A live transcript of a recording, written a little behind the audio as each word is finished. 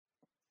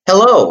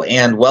Hello,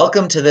 and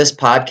welcome to this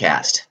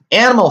podcast.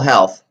 Animal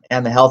health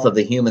and the health of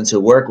the humans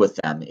who work with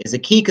them is a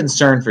key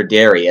concern for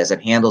dairy as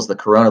it handles the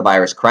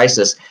coronavirus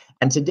crisis.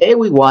 And today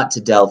we want to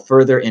delve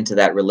further into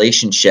that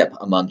relationship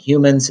among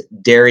humans,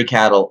 dairy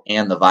cattle,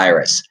 and the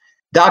virus.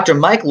 Dr.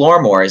 Mike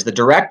Lormore is the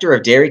Director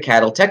of Dairy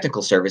Cattle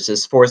Technical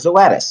Services for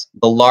Zoetis,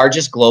 the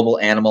largest global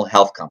animal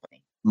health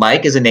company.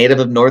 Mike is a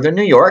native of Northern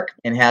New York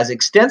and has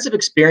extensive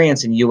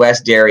experience in U.S.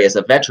 dairy as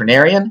a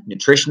veterinarian,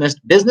 nutritionist,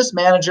 business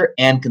manager,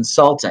 and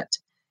consultant.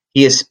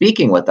 He is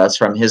speaking with us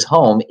from his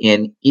home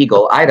in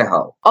Eagle,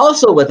 Idaho.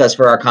 Also with us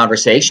for our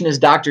conversation is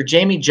Dr.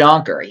 Jamie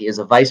Jonker. He is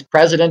a vice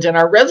president and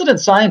our resident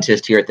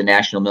scientist here at the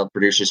National Milk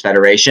Producers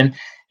Federation.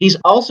 He's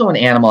also an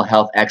animal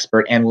health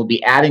expert and will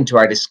be adding to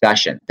our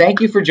discussion. Thank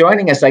you for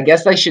joining us. I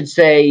guess I should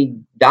say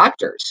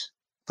doctors.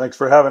 Thanks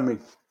for having me.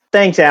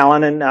 Thanks,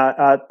 Alan,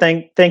 and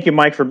thank you,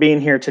 Mike, for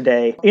being here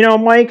today. You know,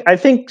 Mike, I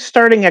think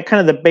starting at kind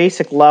of the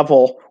basic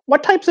level,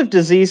 what types of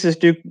diseases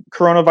do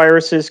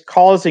coronaviruses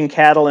cause in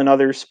cattle and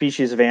other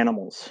species of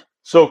animals?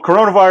 So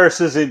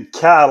coronaviruses in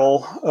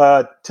cattle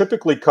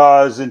typically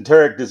cause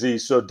enteric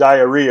disease, so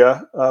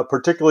diarrhea,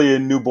 particularly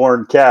in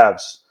newborn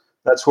calves.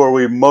 That's where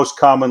we most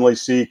commonly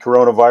see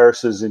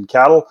coronaviruses in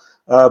cattle.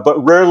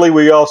 But rarely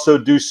we also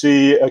do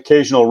see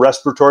occasional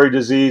respiratory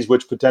disease,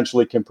 which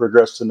potentially can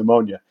progress to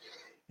pneumonia.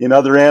 In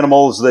other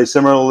animals, they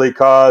similarly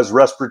cause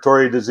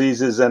respiratory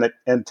diseases and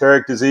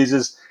enteric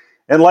diseases.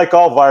 And like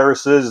all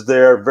viruses,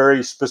 they're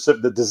very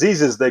specific. The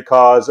diseases they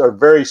cause are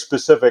very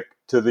specific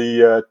to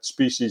the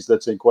species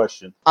that's in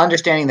question.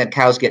 Understanding that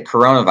cows get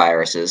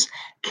coronaviruses,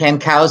 can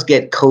cows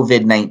get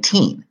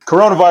COVID-19?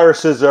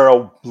 Coronaviruses are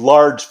a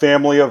large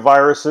family of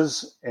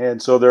viruses,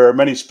 and so there are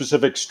many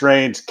specific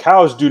strains.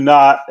 Cows do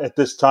not at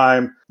this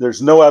time.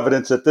 There's no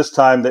evidence at this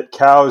time that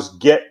cows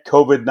get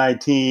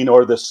COVID-19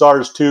 or the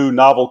SARS-2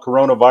 novel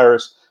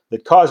coronavirus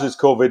that causes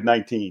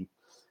COVID-19.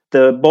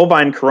 The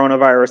bovine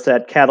coronavirus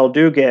that cattle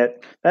do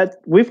get,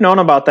 that we've known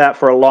about that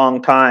for a long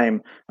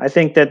time. I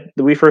think that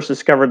we first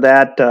discovered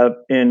that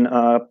in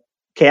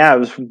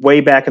calves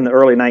way back in the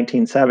early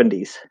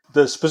 1970s.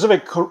 The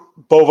specific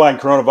bovine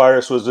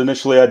coronavirus was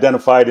initially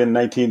identified in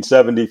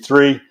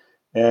 1973,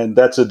 and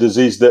that's a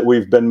disease that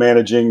we've been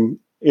managing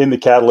in the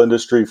cattle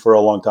industry for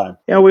a long time.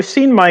 You know, we've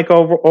seen, Mike,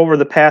 over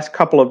the past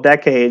couple of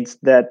decades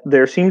that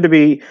there seem to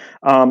be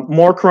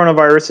more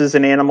coronaviruses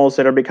in animals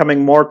that are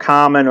becoming more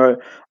common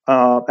or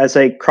as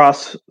a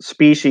cross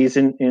species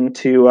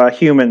into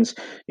humans.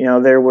 You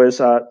know, there was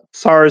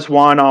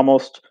SARS-1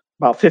 almost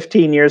about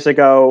 15 years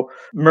ago,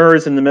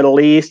 MERS in the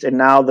Middle East, and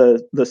now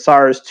the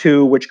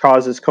SARS-2, which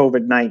causes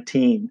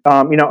COVID-19.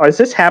 You know, is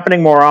this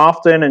happening more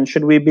often, and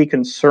should we be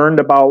concerned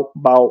about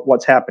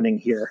what's happening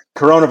here?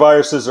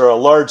 Coronaviruses are a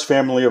large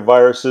family of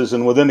viruses,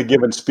 and within a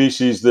given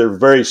species, there are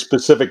very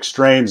specific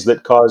strains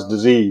that cause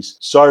disease.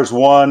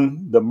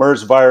 SARS-1, the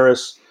MERS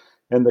virus,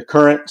 and the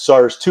current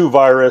SARS-2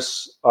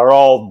 virus are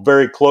all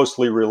very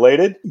closely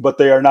related, but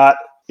they are not,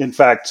 in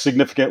fact,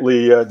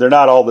 significantly, they're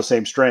not all the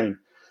same strain.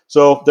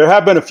 So there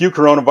have been a few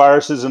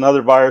coronaviruses and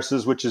other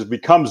viruses which has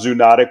become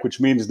zoonotic, which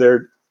means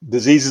they're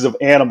diseases of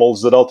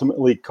animals that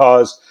ultimately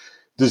cause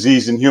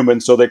disease in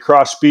humans, so they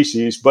cross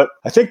species. But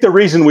I think the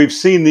reason we've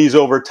seen these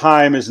over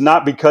time is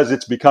not because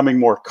it's becoming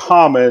more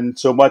common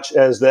so much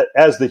as that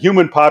as the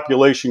human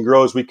population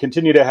grows, we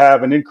continue to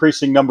have an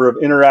increasing number of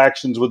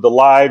interactions with the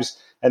lives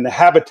and the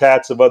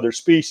habitats of other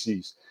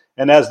species.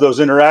 And as those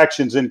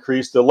interactions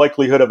increase, the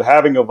likelihood of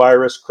having a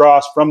virus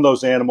cross from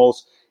those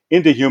animals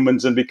into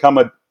humans and become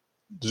a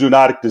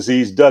zoonotic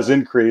disease does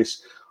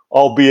increase,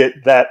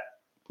 albeit that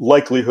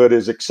likelihood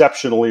is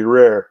exceptionally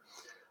rare.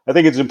 I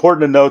think it's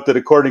important to note that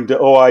according to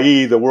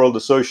OIE, the World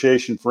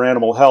Association for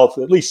Animal Health,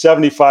 at least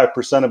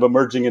 75% of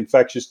emerging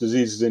infectious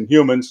diseases in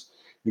humans,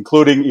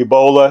 including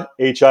Ebola,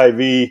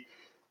 HIV,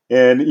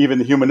 and even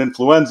the human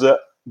influenza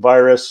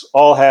virus,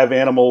 all have an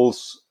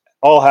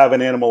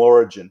animal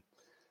origin.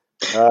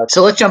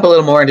 So let's jump a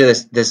little more into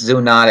this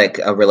zoonotic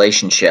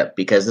relationship,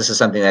 because this is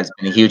something that's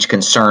been a huge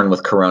concern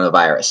with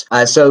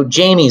coronavirus. So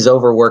Jamie's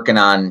over working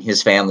on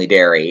his family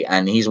dairy,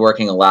 and he's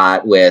working a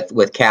lot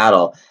with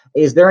cattle.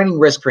 Is there any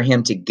risk for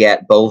him to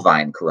get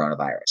bovine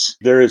coronavirus?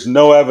 There is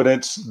no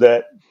evidence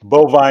that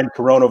bovine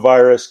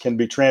coronavirus can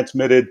be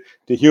transmitted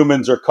to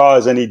humans or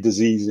cause any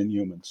disease in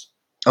humans.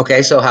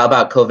 Okay, so how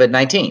about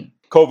COVID-19?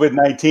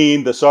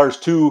 COVID-19, the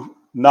SARS-2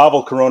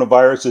 novel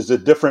coronavirus, is a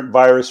different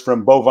virus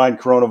from bovine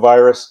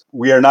coronavirus.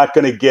 We are not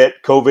going to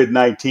get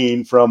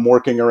COVID-19 from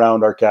working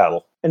around our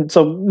cattle. And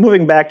so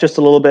moving back just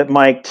a little bit,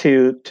 Mike,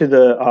 to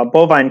the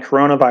bovine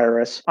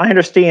coronavirus, I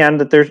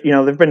understand that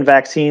there've been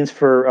vaccines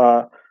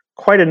for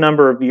quite a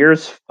number of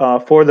years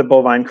for the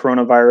bovine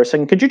coronavirus.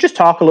 And could you just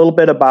talk a little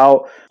bit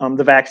about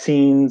the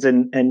vaccines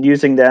and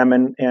using them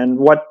and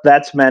what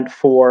that's meant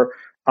for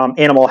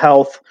animal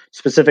health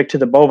specific to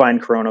the bovine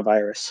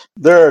coronavirus?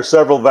 There are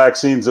several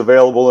vaccines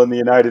available in the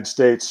United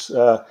States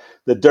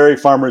that dairy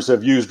farmers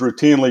have used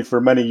routinely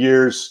for many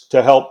years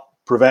to help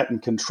prevent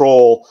and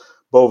control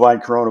bovine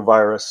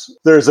coronavirus.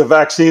 There's a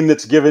vaccine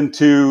that's given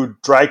to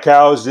dry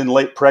cows in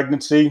late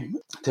pregnancy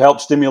to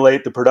help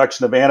stimulate the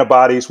production of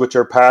antibodies, which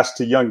are passed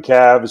to young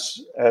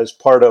calves as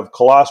part of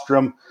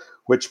colostrum,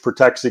 which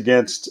protects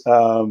against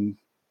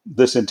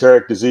this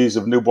enteric disease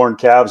of newborn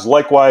calves.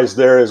 Likewise,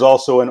 there is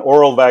also an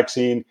oral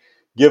vaccine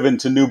given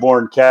to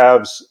newborn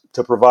calves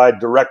to provide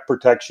direct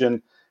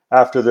protection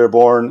after they're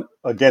born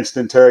against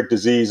enteric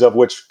disease, of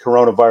which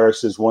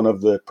coronavirus is one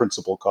of the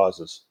principal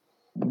causes.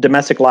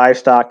 Domestic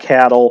livestock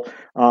cattle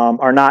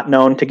are not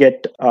known to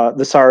get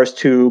the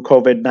SARS-2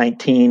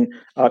 COVID-19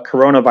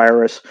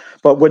 coronavirus.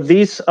 But would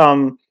these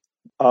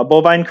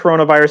bovine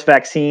coronavirus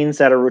vaccines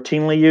that are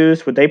routinely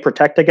used, would they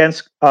protect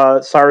against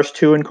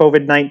SARS-2 and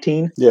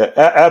COVID-19? Yeah,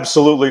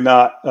 absolutely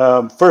not.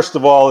 First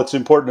of all, it's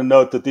important to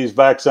note that these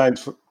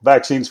vaccines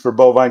for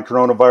bovine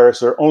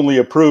coronavirus are only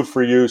approved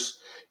for use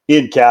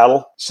in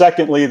cattle.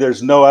 Secondly,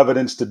 there's no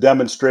evidence to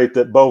demonstrate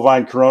that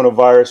bovine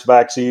coronavirus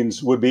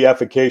vaccines would be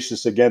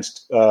efficacious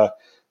against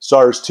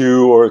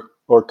SARS-2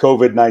 or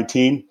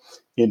COVID-19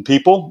 in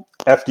people.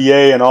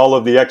 FDA and all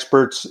of the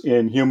experts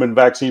in human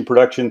vaccine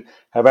production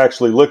have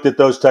actually looked at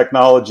those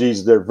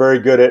technologies. They're very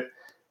good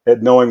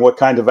at knowing what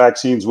kind of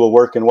vaccines will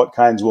work and what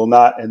kinds will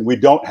not. And we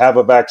don't have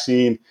a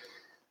vaccine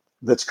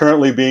that's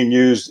currently being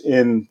used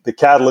in the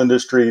cattle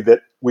industry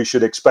that we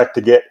should expect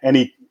to get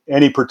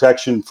any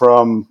protection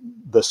from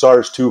the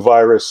SARS-2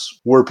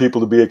 virus were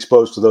people to be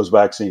exposed to those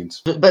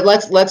vaccines. But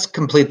let's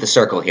complete the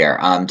circle here.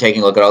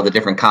 Taking a look at all the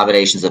different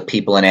combinations of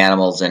people and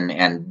animals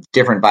and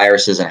different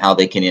viruses and how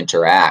they can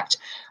interact.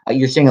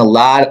 You're seeing a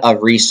lot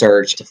of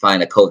research to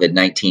find a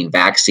COVID-19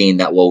 vaccine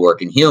that will work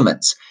in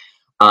humans.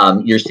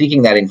 You're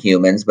seeking that in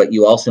humans, but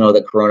you also know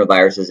that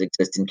coronaviruses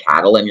exist in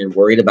cattle, and you're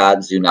worried about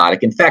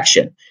zoonotic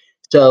infection.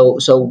 So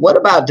what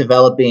about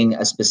developing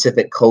a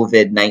specific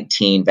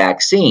COVID-19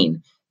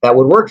 vaccine that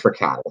would work for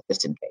cattle,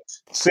 just in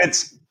case?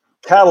 Since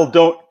cattle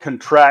don't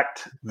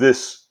contract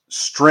this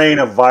strain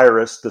of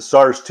virus, the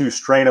SARS-2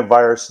 strain of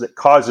virus that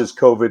causes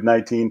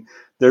COVID-19,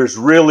 there's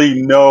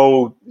really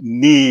no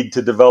need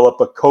to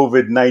develop a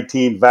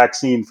COVID-19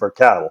 vaccine for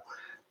cattle.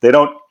 They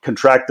don't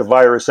contract the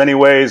virus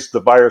anyways. The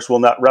virus will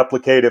not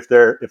replicate if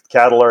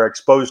cattle are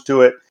exposed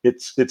to it.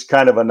 It's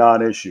kind of a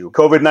non-issue.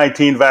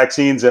 COVID-19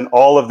 vaccines and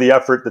all of the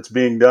effort that's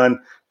being done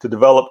to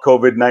develop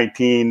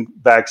COVID-19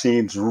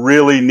 vaccines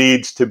really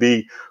needs to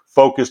be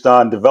focused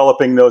on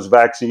developing those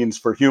vaccines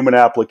for human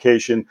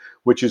application,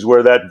 which is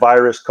where that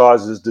virus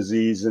causes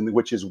disease and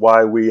which is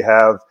why we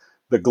have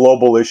the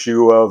global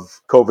issue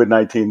of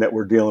COVID-19 that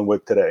we're dealing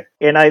with today.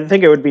 And I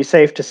think it would be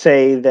safe to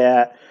say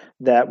that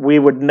we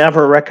would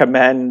never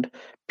recommend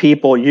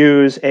people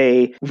use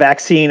a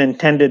vaccine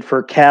intended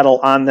for cattle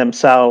on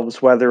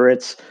themselves, whether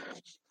it's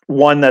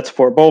one that's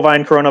for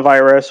bovine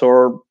coronavirus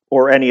or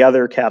any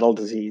other cattle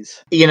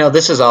disease.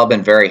 This has all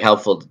been very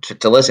helpful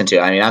to listen to.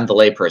 I mean, I'm the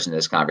layperson in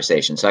this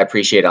conversation, so I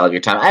appreciate all of your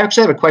time. I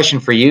actually have a question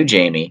for you,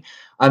 Jamie.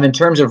 In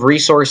terms of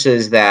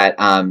resources that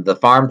the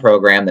farm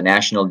program, the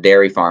National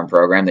Dairy Farm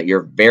Program that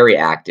you're very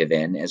active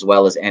in, as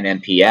well as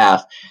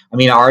NMPF, I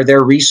mean, are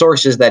there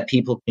resources that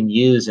people can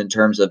use in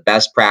terms of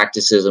best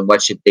practices and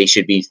what they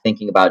should be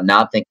thinking about,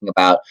 not thinking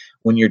about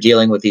when you're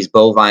dealing with these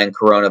bovine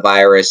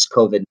coronavirus,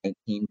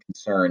 COVID-19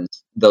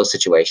 concerns, those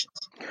situations?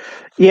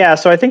 Yeah,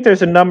 so I think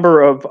there's a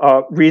number of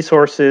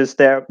resources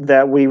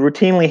that we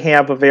routinely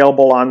have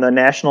available on the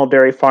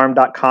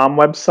nationaldairyfarm.com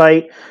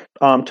website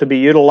to be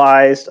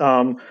utilized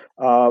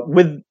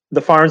with the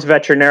farm's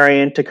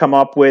veterinarian to come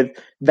up with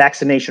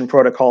vaccination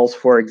protocols,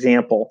 for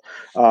example,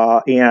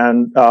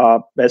 and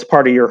as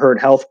part of your herd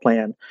health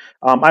plan.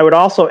 I would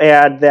also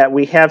add that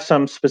we have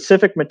some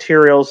specific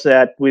materials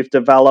that we've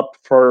developed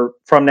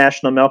from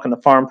National Milk and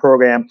the Farm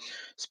Program,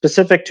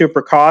 specific to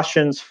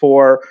precautions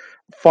for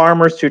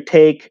farmers to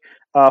take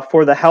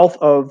for the health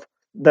of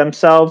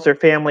themselves, their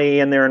family,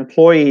 and their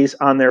employees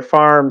on their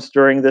farms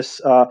during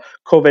this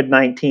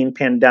COVID-19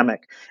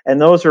 pandemic.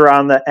 And those are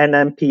on the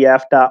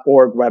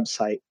nmpf.org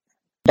website.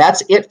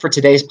 That's it for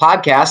today's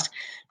podcast.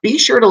 Be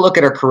sure to look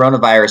at our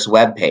coronavirus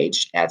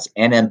webpage. That's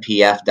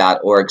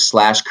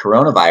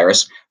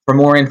nmpf.org/coronavirus for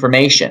more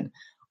information.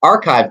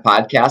 Archived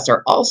podcasts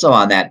are also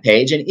on that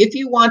page. And if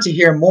you want to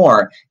hear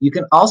more, you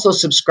can also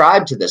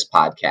subscribe to this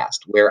podcast.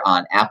 We're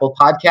on Apple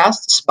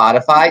Podcasts,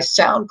 Spotify,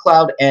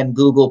 SoundCloud, and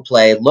Google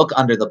Play. Look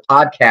under the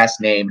podcast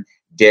name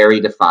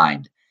Dairy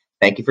Defined.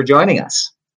 Thank you for joining us.